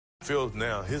Phil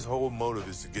now, his whole motive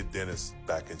is to get Dennis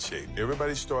back in shape.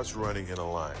 Everybody starts running in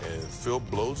a line, and Phil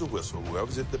blows a whistle.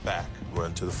 Whoever's at the back,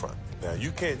 run to the front. Now,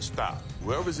 you can't stop.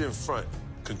 Whoever's in front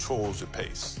controls the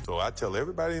pace. So I tell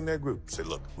everybody in that group, say,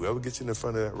 look, whoever gets in the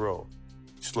front of that row,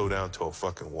 slow down to a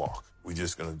fucking walk. We're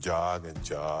just gonna jog and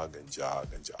jog and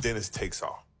jog and jog. Dennis takes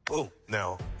off. Boom.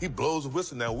 Now, he blows a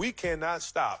whistle. Now, we cannot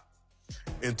stop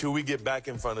until we get back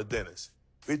in front of Dennis.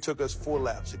 It took us 4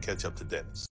 laps to catch up to Dennis.